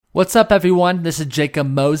What's up, everyone? This is Jacob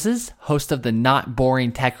Moses, host of the Not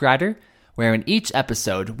Boring Tech Writer, where in each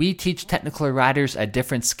episode we teach technical writers a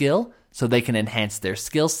different skill so they can enhance their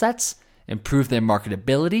skill sets, improve their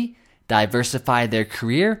marketability, diversify their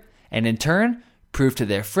career, and in turn, prove to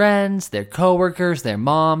their friends, their coworkers, their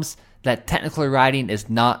moms that technical writing is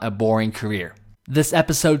not a boring career. This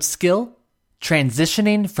episode's skill: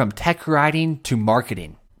 transitioning from tech writing to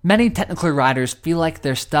marketing. Many technical writers feel like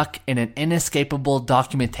they're stuck in an inescapable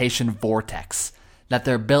documentation vortex, that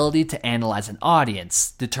their ability to analyze an audience,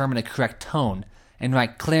 determine a correct tone, and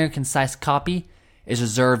write clear and concise copy is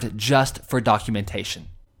reserved just for documentation.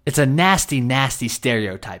 It's a nasty, nasty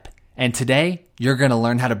stereotype, and today you're going to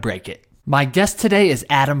learn how to break it. My guest today is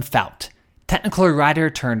Adam Fout, technical writer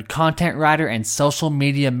turned content writer and social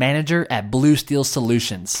media manager at Blue Steel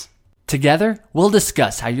Solutions. Together, we'll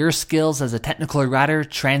discuss how your skills as a technical writer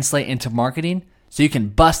translate into marketing so you can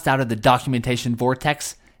bust out of the documentation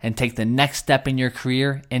vortex and take the next step in your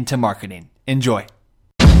career into marketing. Enjoy.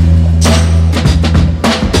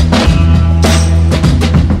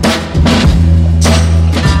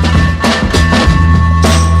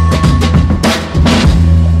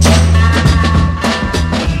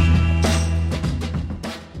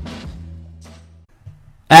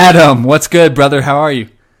 Adam, what's good, brother? How are you?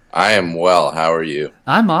 I am well. How are you?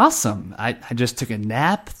 I'm awesome. I just took a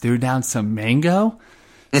nap, threw down some mango,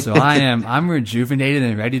 so I'm rejuvenated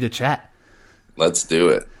and ready to chat. Let's do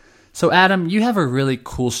it. So Adam, you have a really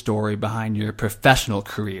cool story behind your professional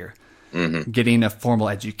career. Getting a formal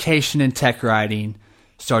education in tech writing,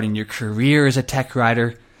 starting your career as a tech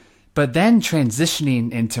writer, but then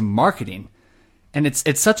transitioning into marketing. And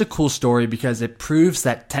it's such a cool story because it proves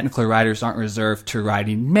that technical writers aren't reserved to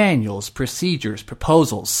writing manuals, procedures,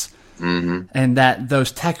 proposals, and that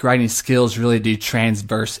those tech writing skills really do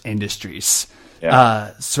transverse industries.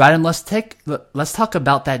 Yeah. So Adam, let's talk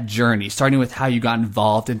about that journey, starting with how you got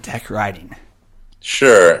involved in tech writing.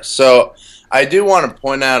 Sure. So I do want to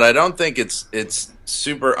point out, I don't think it's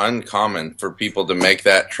super uncommon for people to make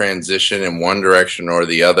that transition in one direction or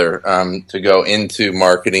the other, to go into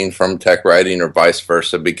marketing from tech writing or vice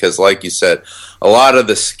versa, because like you said, a lot of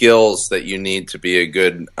the skills that you need to be a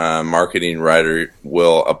good marketing writer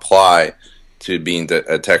will apply to being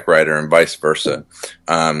a tech writer and vice versa.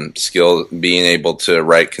 Being able to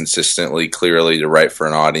write consistently, clearly, to write for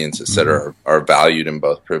an audience, etc., are valued in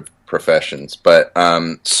both professions. But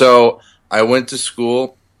so I went to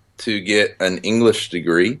school to get an English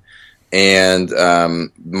degree, and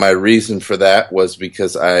my reason for that was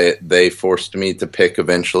because they forced me to pick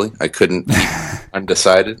eventually. I couldn't be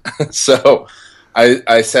undecided. So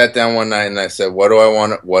I sat down one night and I said, what do I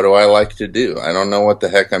want? What do I like to do? I don't know what the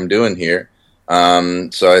heck I'm doing here.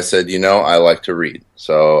 So I said, I like to read.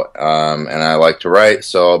 So, and I like to write,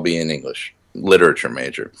 so I'll be an English literature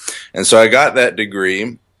major. And so I got that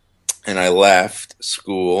degree. And I left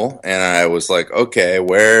school, and I was like, okay,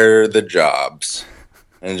 where are the jobs?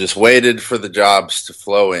 And just waited for the jobs to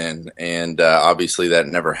flow in, and obviously that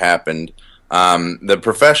never happened. The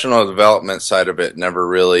professional development side of it never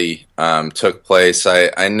really took place.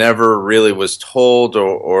 I never really was told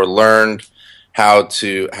or learned how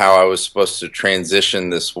I was supposed to transition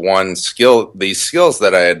these skills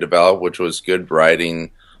that I had developed, which was good writing,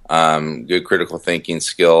 good critical thinking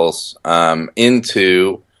skills,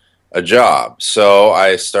 into a job. So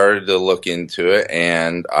I started to look into it,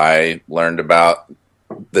 and I learned about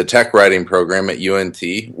the tech writing program at UNT,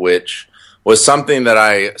 which was something that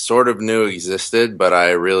I sort of knew existed, but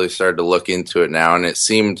I really started to look into it now, and it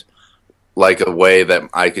seemed like a way that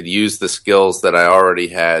I could use the skills that I already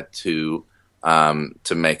had to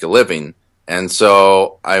make a living. And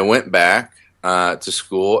so I went back to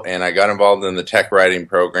school, and I got involved in the tech writing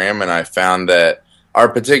program, and I found that our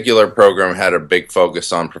particular program had a big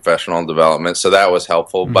focus on professional development, so that was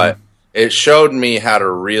helpful. But it showed me how to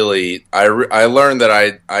really. I learned that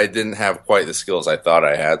I didn't have quite the skills I thought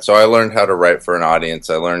I had. So I learned how to write for an audience.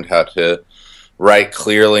 I learned how to write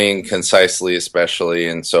clearly and concisely, especially,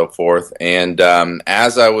 and so forth. And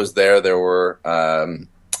as I was there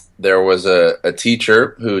was a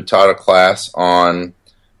teacher who taught a class on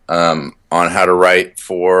how to write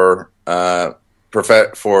for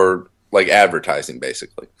like advertising,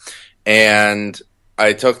 basically. And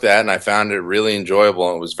I took that and I found it really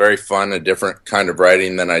enjoyable. It was very fun, a different kind of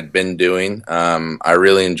writing than I'd been doing. I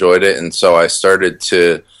really enjoyed it. And so I started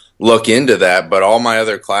to look into that, but all my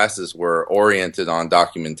other classes were oriented on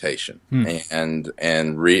documentation and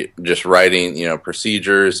just writing,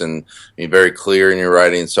 procedures and being very clear in your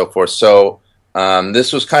writing and so forth. So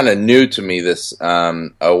this was kind of new to me, this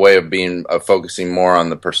a way of focusing more on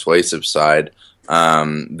the persuasive side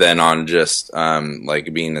than on just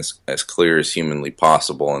like being as clear as humanly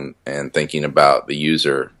possible and thinking about the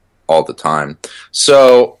user all the time.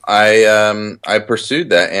 So I pursued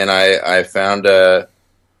that, and I found an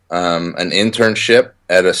internship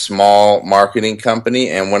at a small marketing company.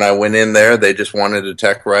 And when I went in there, they just wanted a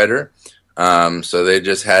tech writer. So they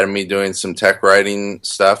just had me doing some tech writing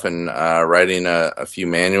stuff and writing a few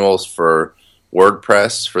manuals for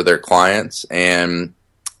WordPress for their clients.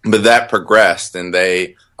 But that progressed, and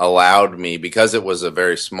they allowed me, because it was a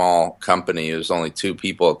very small company, it was only 2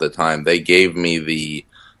 people at the time, they gave me the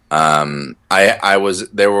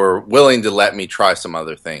they were willing to let me try some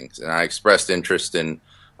other things, and I expressed interest in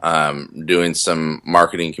doing some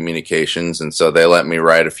marketing communications, and so they let me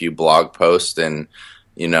write a few blog posts, and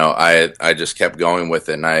I just kept going with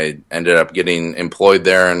it, and I ended up getting employed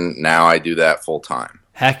there, and now I do that full time.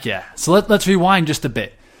 Heck yeah! So let's rewind just a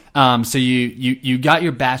bit. So you got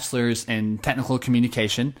your bachelor's in technical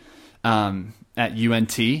communication at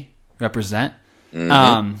UNT, represent.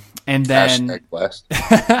 Mm-hmm. And then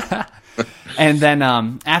and then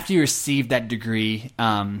after you received that degree,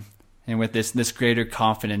 and with this greater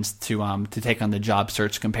confidence to take on the job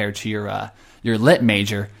search compared to your lit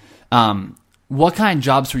major, what kind of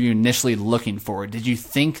jobs were you initially looking for? Did you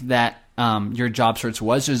think that your job search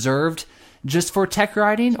was reserved just for tech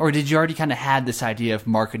writing, or did you already kind of had this idea of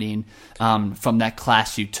marketing from that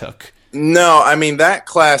class you took? No, I mean, that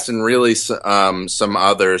class and really some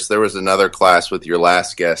others. There was another class with your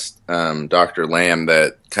last guest, Dr. Lamb,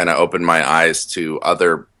 that kind of opened my eyes to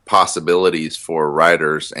other possibilities for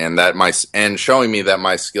writers, and showing me that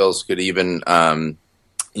my skills could even find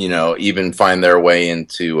their way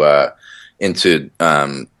into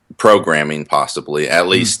programming, possibly, at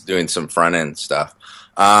least doing some front end stuff.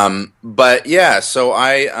 But yeah, so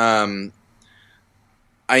I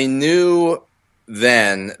knew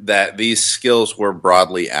then that these skills were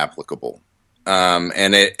broadly applicable.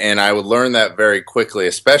 And I would learn that very quickly,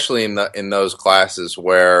 especially in those classes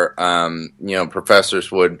where,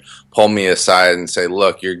 professors would pull me aside and say,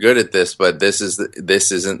 look, you're good at this, but this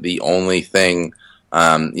isn't the only thing.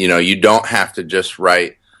 You don't have to just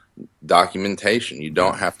write documentation. You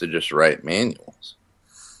don't have to just write manuals.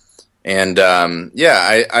 And, I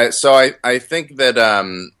think that,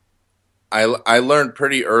 I learned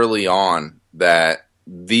pretty early on that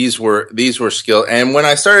these were skills. And when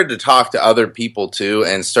I started to talk to other people too,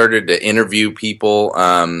 and started to interview people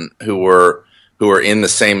who were in the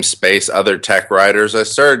same space, other tech writers, I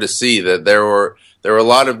started to see that there were a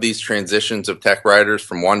lot of these transitions of tech writers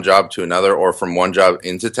from one job to another, or from one job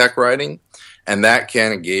into tech writing. And that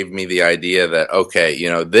kind of gave me the idea that, okay,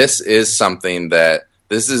 this is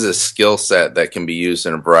a skill set that can be used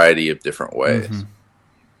in a variety of different ways. Mm-hmm.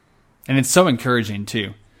 And it's so encouraging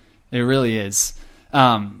too. It really is.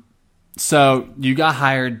 So you got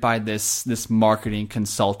hired by this marketing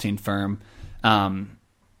consulting firm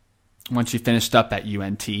once you finished up at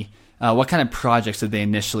UNT. What kind of projects did they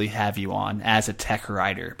initially have you on as a tech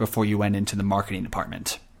writer before you went into the marketing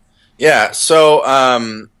department? Yeah, so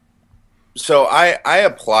I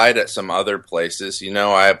applied at some other places.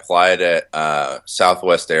 I applied at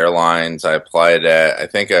Southwest Airlines. I applied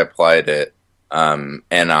at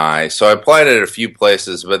NI. So I applied at a few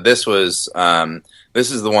places, but this is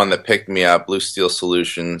the one that picked me up, Blue Steel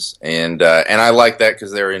Solutions, and I like that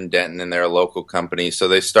because they're in Denton and they're a local company. So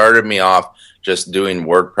they started me off just doing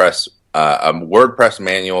WordPress, a WordPress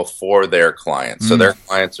manual for their clients. So their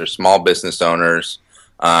clients are small business owners,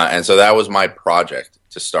 and so that was my project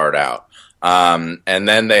to start out. And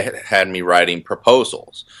then they had me writing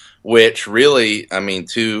proposals, which really, I mean,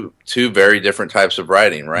 two very different types of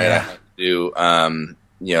writing, right? Yeah. I do,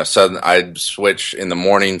 so I'd switch in the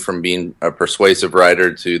morning from being a persuasive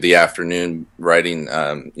writer to the afternoon writing,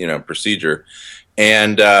 procedure.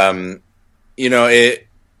 And,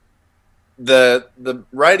 the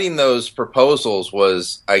writing those proposals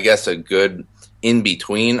was, I guess, a good in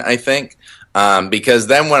between, I think. Because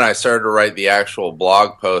then when I started to write the actual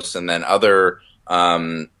blog posts and then other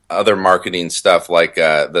marketing stuff like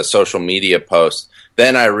the social media posts,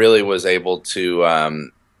 then I really was able to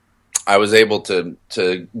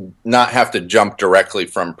to not have to jump directly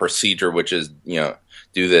from procedure, which is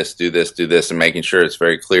do this, and making sure it's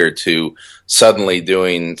very clear, to suddenly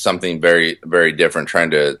doing something very, very different,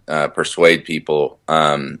 trying to persuade people.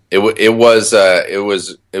 It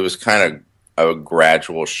was kind of a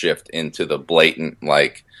gradual shift into the blatant,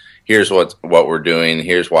 like, here's what we're doing,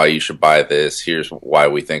 here's why you should buy this, here's why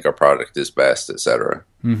we think our product is best, etc.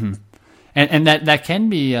 Mm-hmm. And that can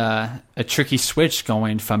be a tricky switch,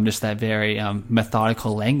 going from just that very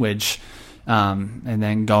methodical language and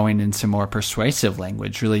then going into more persuasive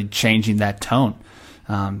language, really changing that tone.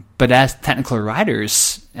 But as technical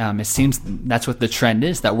writers, it seems that's what the trend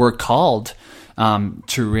is, that we're called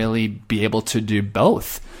to really be able to do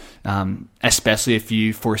both, especially if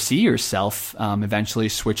you foresee yourself eventually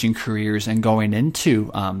switching careers and going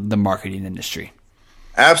into the marketing industry.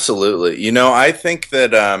 Absolutely. I think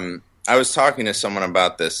that I was talking to someone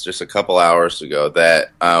about this just a couple hours ago,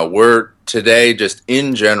 that we're today, just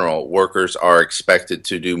in general, workers are expected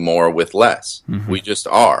to do more with less. Mm-hmm. We just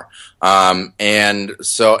are. And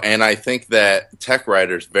I think that tech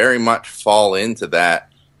writers very much fall into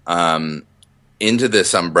that, into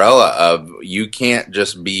this umbrella of, you can't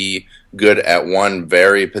just be good at one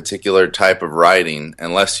very particular type of writing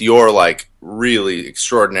unless you're like really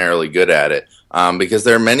extraordinarily good at it. Because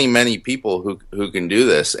there are many, many people who can do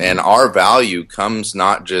this, and our value comes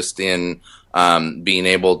not just in being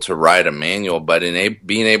able to write a manual, but in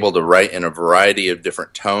being able to write in a variety of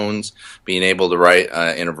different tones, being able to write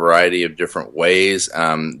in a variety of different ways,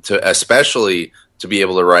 especially to be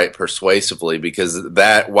able to write persuasively, because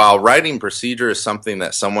that, while writing procedure is something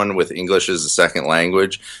that someone with English as a second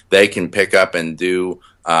language, they can pick up and do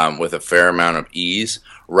with a fair amount of ease.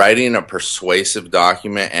 Writing a persuasive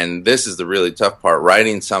document, and this is the really tough part,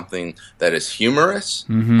 writing something that is humorous,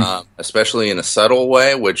 especially in a subtle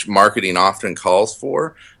way, which marketing often calls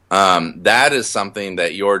for, that is something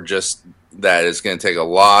that that is going to take a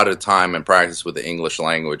lot of time and practice with the English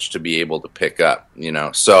language to be able to pick up,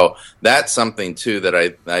 So that's something too that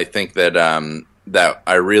I think that that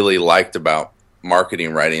I really liked about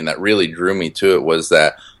marketing writing, that really drew me to it, was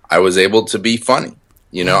that I was able to be funny.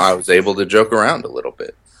 I was able to joke around a little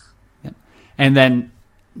bit. Yeah. And then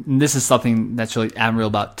this is something that's really admirable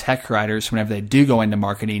about tech writers. Whenever they do go into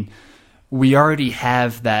marketing, we already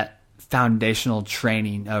have that foundational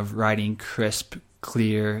training of writing crisp,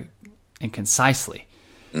 clear, and concisely.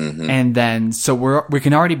 Mm-hmm. And then, so we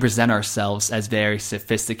can already present ourselves as very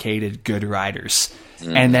sophisticated, good writers.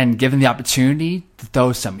 Mm-hmm. And then given the opportunity to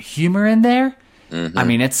throw some humor in there, I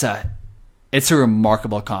mean, it's a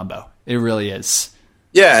remarkable combo. It really is.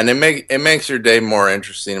 Yeah, and it makes your day more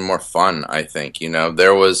interesting and more fun, I think.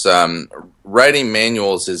 There was writing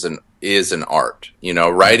manuals is an art.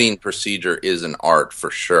 Writing procedure is an art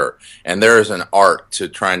for sure. And there is an art to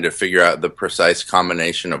trying to figure out the precise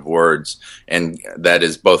combination of words, and that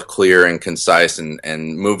is both clear and concise, and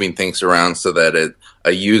moving things around so that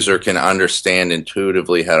a user can understand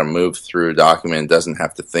intuitively how to move through a document and doesn't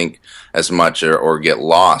have to think as much or get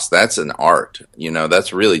lost. That's an art.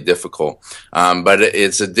 That's really difficult. But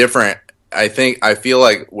it's a different, I feel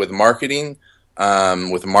like with marketing,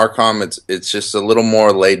 with Marcom, it's just a little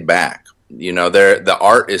more laid back. The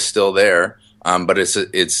art is still there, but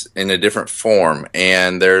it's in a different form,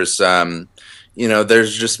 and there's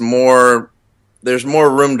just more. There's more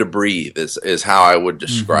room to breathe. Is how I would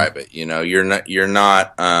describe it. You're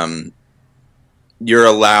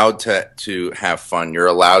allowed to have fun. You're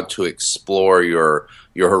allowed to explore your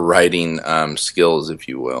writing skills, if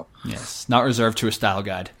you will. Yes, not reserved to a style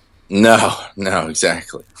guide. No,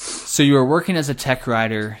 exactly. So you were working as a tech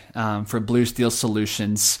writer for Blue Steel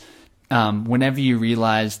Solutions. Whenever you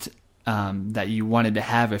realized that you wanted to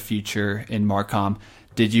have a future in Marcom,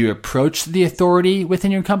 did you approach the authority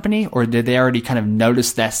within your company, or did they already kind of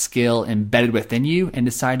notice that skill embedded within you and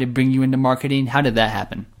decide to bring you into marketing? How did that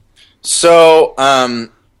happen? So I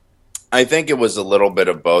think it was a little bit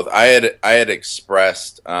of both. I had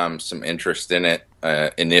expressed some interest in it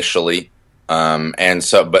initially. And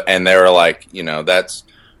they were like, that's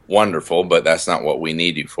wonderful, but that's not what we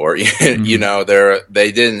need you for. They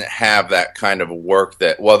didn't have that kind of work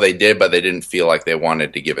they did, but they didn't feel like they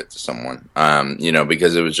wanted to give it to someone,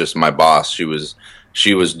 because it was just my boss. She was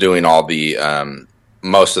doing all the,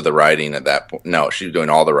 most of the writing at that point. No, she was doing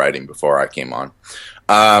all the writing before I came on.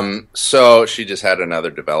 So she just had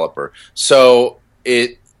another developer. So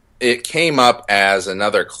it came up as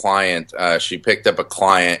another client. She picked up a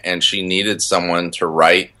client, and she needed someone to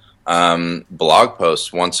write blog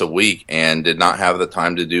posts once a week, and did not have the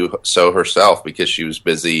time to do so herself because she was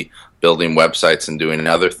busy building websites and doing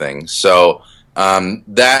other things. So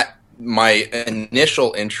that my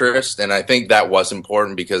initial interest, and I think that was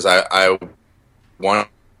important because I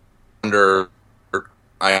wonder,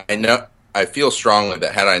 I feel strongly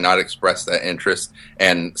that had I not expressed that interest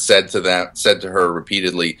and said to her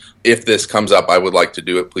repeatedly, if this comes up, I would like to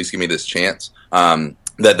do it. Please give me this chance.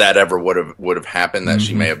 That ever would have happened. That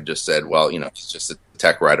she may have just said, well, it's just a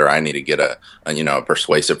tech writer. I need to get a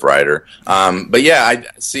persuasive writer. But yeah,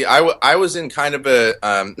 I was in kind of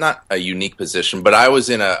a not a unique position, but I was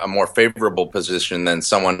in a more favorable position than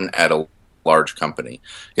someone at a large company,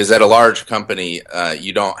 because at a large company,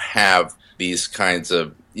 you don't have these kinds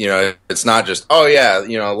of, it's not just, oh yeah,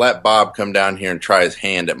 let Bob come down here and try his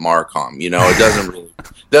hand at Marcom.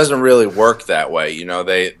 It doesn't really work that way.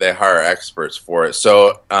 They hire experts for it.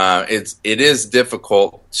 So it is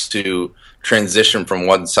difficult to transition from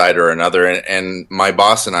one side or another. And my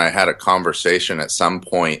boss and I had a conversation at some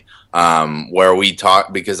point where we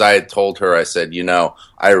talked, because I had told her, I said,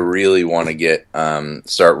 I really want to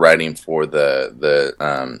start writing for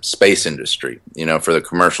the space industry, for the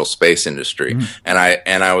commercial space industry. Mm.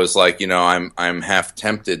 And I was like, I'm half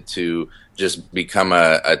tempted to just become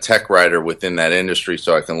a tech writer within that industry,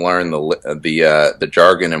 so I can learn the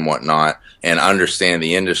jargon and whatnot and understand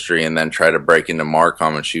the industry, and then try to break into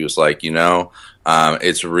Marcom. And she was like,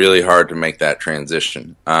 it's really hard to make that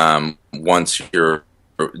transition once you're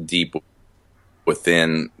deep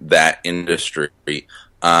within that industry.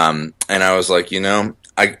 And I was like,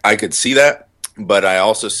 I could see that, but I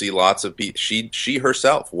also see lots of people. She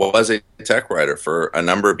herself was a tech writer for a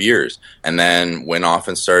number of years, and then went off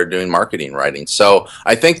and started doing marketing writing. So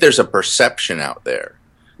I think there's a perception out there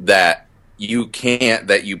that you can't,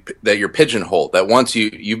 that you're pigeonholed. That once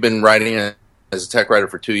you've been writing as a tech writer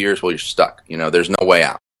for 2 years, well, you're stuck. There's no way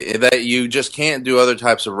out. That you just can't do other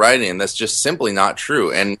types of writing. That's just simply not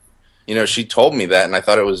true. And she told me that, and I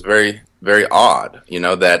thought it was very, very odd.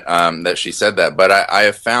 That she said that. But I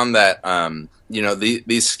have found that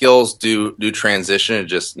these skills do transition. It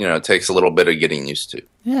just takes a little bit of getting used to.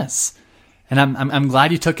 Yes, and I'm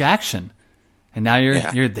glad you took action, and now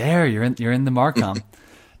you're there. You're in the Marcom.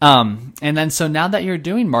 And then so now that you're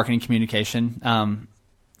doing marketing communication,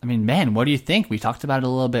 man, what do you think? We talked about it a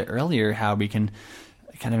little bit earlier, how we can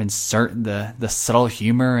kind of insert the subtle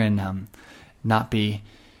humor and not be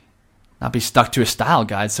stuck to a style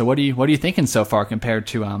guide. So what are you thinking so far compared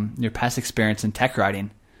to your past experience in tech writing?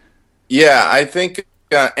 Yeah, I think,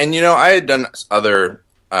 and I had done other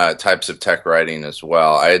types of tech writing as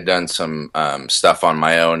well. I had done some stuff on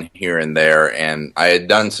my own here and there, and I had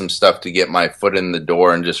done some stuff to get my foot in the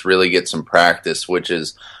door and just really get some practice, which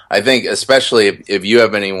is, I think, especially if you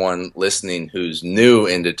have anyone listening who's new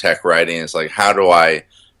into tech writing, it's like, how do I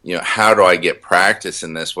get practice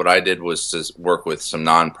in this? What I did was to work with some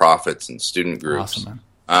nonprofits and student groups. Awesome, man.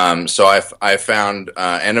 So I found,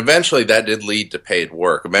 and eventually that did lead to paid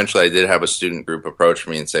work. Eventually I did have a student group approach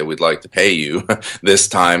me and say, we'd like to pay you this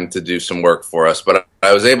time to do some work for us. But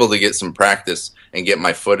I was able to get some practice and get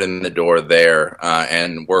my foot in the door there,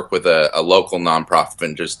 and work with a local nonprofit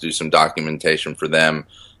and just do some documentation for them.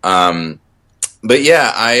 But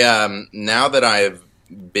yeah, now that I've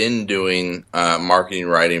been doing marketing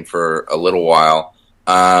writing for a little while,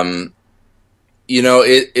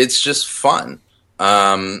 it's just fun.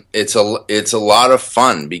 It's a lot of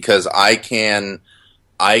fun because I can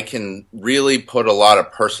really put a lot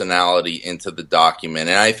of personality into the document.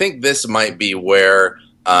 And I think this might be where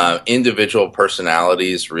individual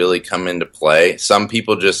personalities really come into play. Some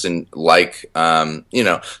people just some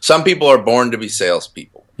people are born to be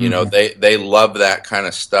salespeople. They love that kind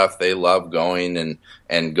of stuff. They love going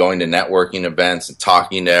and going to networking events and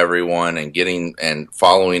talking to everyone and getting and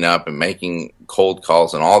following up and making cold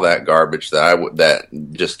calls and all that garbage that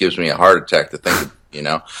just gives me a heart attack to think of,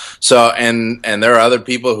 So and there are other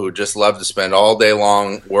people who just love to spend all day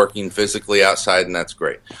long working physically outside, and that's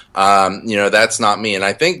great. That's not me. And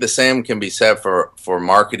I think the same can be said for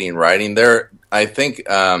marketing writing. I think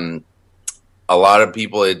a lot of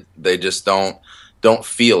people, they just don't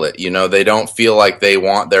feel it. They don't feel like they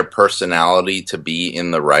want their personality to be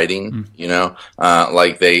in the writing.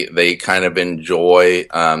 Like they kind of enjoy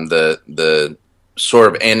the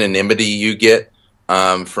sort of anonymity you get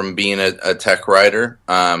from being a tech writer.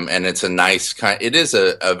 And it's it is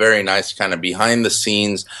a very nice kind of behind the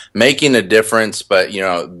scenes, making a difference. But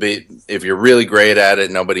if you're really great at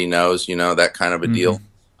it, nobody knows. That kind of a deal.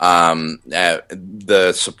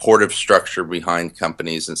 The supportive structure behind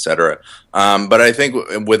companies, etc. But I think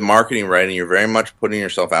with marketing writing, you're very much putting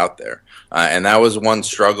yourself out there. And that was one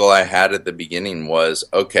struggle I had at the beginning was,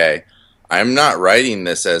 okay, I'm not writing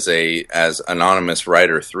this as anonymous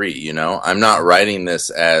writer 3, I'm not writing this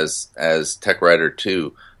as tech writer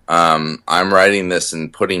 2. I'm writing this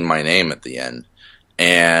and putting my name at the end.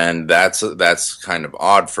 And that's kind of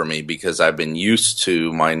odd for me because I've been used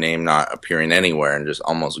to my name not appearing anywhere and just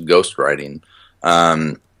almost ghostwriting.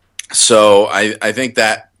 So I think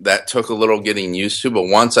that took a little getting used to, but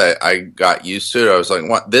once I got used to it, I was like,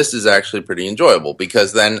 "What? This is actually pretty enjoyable,"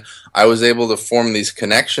 because then I was able to form these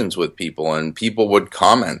connections with people, and people would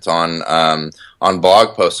comment on on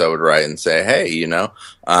blog posts I would write and say, hey,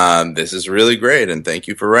 this is really great, and thank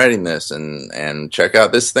you for writing this, and check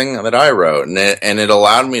out this thing that I wrote. And it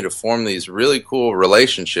allowed me to form these really cool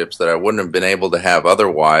relationships that I wouldn't have been able to have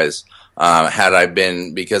otherwise, had I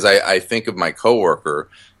been, because I think of my coworker.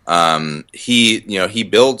 He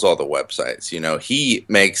builds all the websites.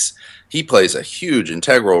 He plays a huge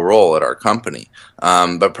integral role at our company,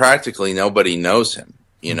 but practically nobody knows him.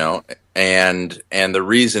 And the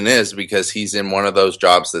reason is because he's in one of those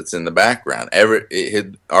jobs that's in the background.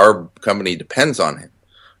 Our company depends on him,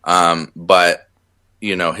 but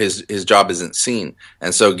his job isn't seen.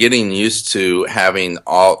 And so getting used to having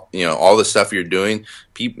all the stuff you're doing,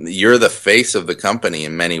 you're the face of the company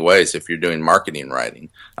in many ways. If you're doing marketing writing,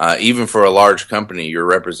 even for a large company, you're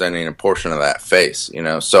representing a portion of that face.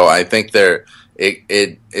 So I think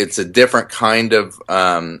it's a different kind of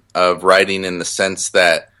writing in the sense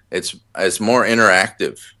that it's more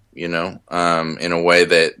interactive, in a way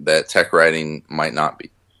that tech writing might not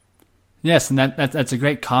be. Yes, and that's a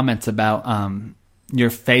great comment about your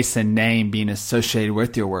face and name being associated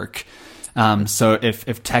with your work. So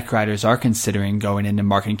if tech writers are considering going into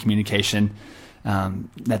marketing communication,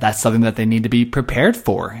 that's something that they need to be prepared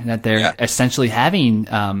for, that they're essentially having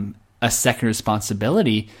a second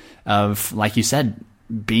responsibility of, like you said,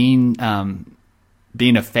 being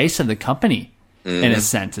a face of the company. Mm-hmm. In a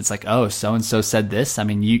sense, it's like, oh, so and so said this. I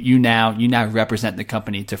mean, you now represent the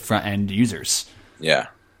company to front end users. Yeah,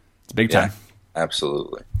 it's big time.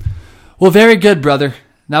 Absolutely. Well, very good, brother.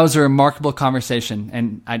 That was a remarkable conversation,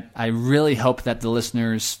 and I really hope that the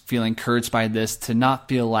listeners feel encouraged by this, to not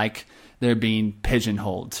feel like they're being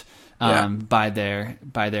pigeonholed by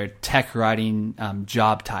their tech writing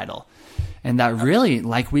job title. And that really,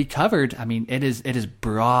 like we covered, I mean, it is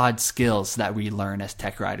broad skills that we learn as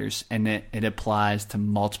tech writers, and it applies to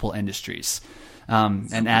multiple industries.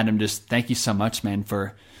 And Adam, just thank you so much, man,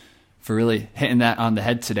 for really hitting that on the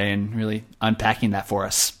head today and really unpacking that for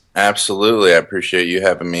us. Absolutely. I appreciate you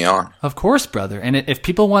having me on. Of course, brother. And if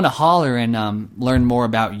people want to holler and learn more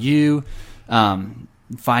about you, find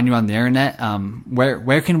you on the internet,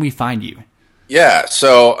 where can we find you? Yeah,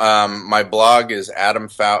 so my blog is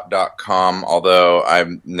adamfout.com, although I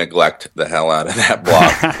neglect the hell out of that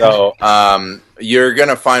blog. So you're going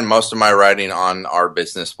to find most of my writing on our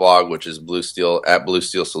business blog, which is at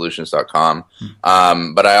bluesteelsolutions.com.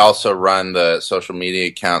 But I also run the social media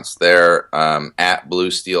accounts there at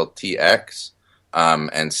bluesteeltx,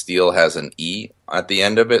 and steel has an E at the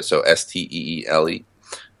end of it, so STEELE.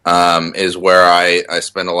 Is where I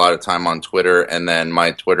spend a lot of time on Twitter, and then my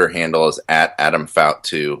Twitter handle is at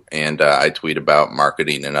AdamFout2, and I tweet about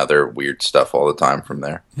marketing and other weird stuff all the time from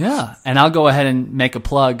there. Yeah, and I'll go ahead and make a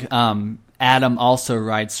plug. Adam also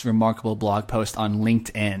writes remarkable blog posts on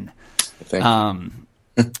LinkedIn. Thank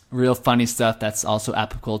you. Real funny stuff that's also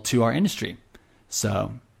applicable to our industry.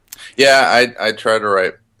 So, yeah, I try to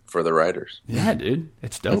write for the writers. Yeah, dude,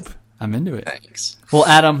 it's dope. I'm into it. Thanks. Well,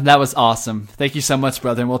 Adam, that was awesome. Thank you so much,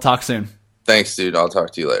 brother, and we'll talk soon. Thanks, dude. I'll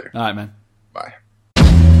talk to you later. All right, man. Bye.